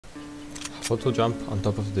Photo jump on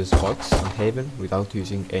top of this box on Haven without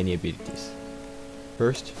using any abilities.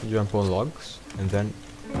 First, jump on logs and then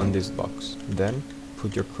on this box. Then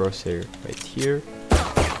put your crosshair right here,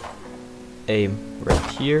 aim right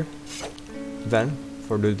here. Then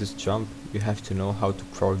for this jump you have to know how to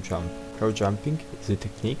crouch jump. Crouch jumping is a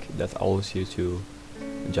technique that allows you to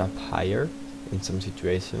jump higher in some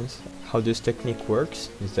situations. How this technique works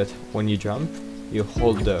is that when you jump, you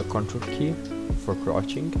hold the control key for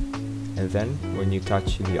crouching, and then when you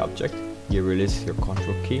touch the object, you release your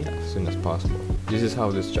control key as soon as possible. This is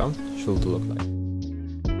how this jump should look like.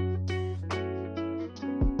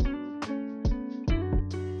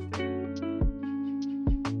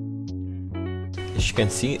 As you can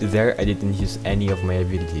see there, I didn't use any of my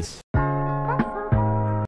abilities.